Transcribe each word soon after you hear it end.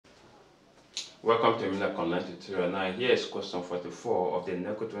Welcome to NECO online tutorial. Now here is question 44 of the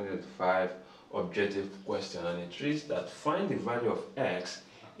NECO 2025 objective question, and it reads that find the value of x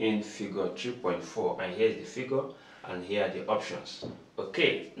in figure 3.4, and here is the figure and here are the options.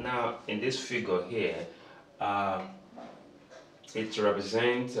 Okay, now in this figure here it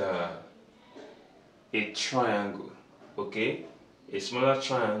represents a triangle, okay, a smaller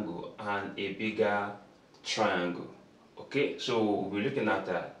triangle and a bigger triangle. Okay, so we'll be looking at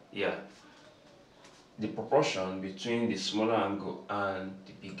the proportion between the smaller angle and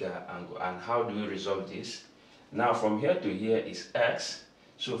the bigger angle. And how do we resolve this? Now from here to here is x,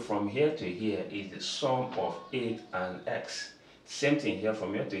 so from here to here is the sum of 8 and x. Same thing here,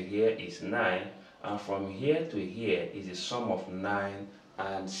 from here to here is 9, and from here to here is the sum of 9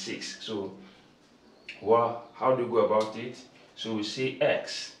 and 6. So how do we go about it? So we say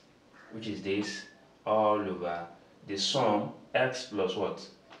x, which is this, all over the sum x plus what?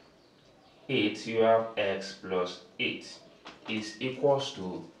 8, you have x plus 8 is equals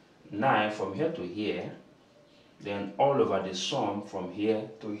to 9 from here to here, then all over the sum from here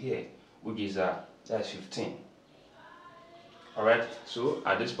to here, which is that's 15. Alright, so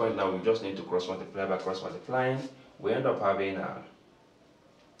at this point now we just need to cross multiply. By cross multiplying, we end up having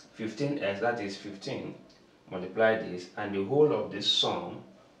 15x, that is 15, multiply this, and the whole of this sum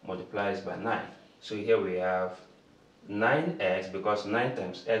multiplies by 9. So here we have 9x, because 9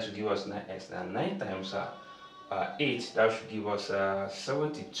 times x will give us 9x, and 9 times 8, that should give us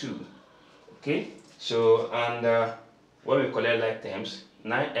 72. Okay, so and when we collect like terms,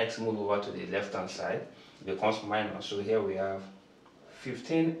 9x move over to the left hand side, becomes minus. So here we have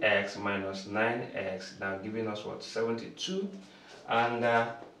 15x minus 9x, now giving us what? 72, and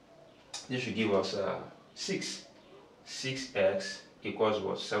this should give us 6x equals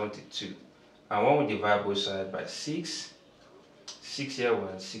what? 72. And when we divide both sides by 6, 6 here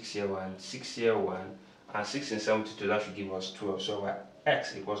 1, 6 here 1, 6 here 1, and 6 and 72, that should give us 12. So our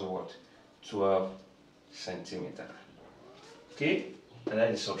x equals what? 12 centimeter. Okay, and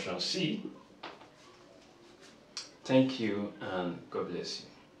that is option C. Thank you and God bless you.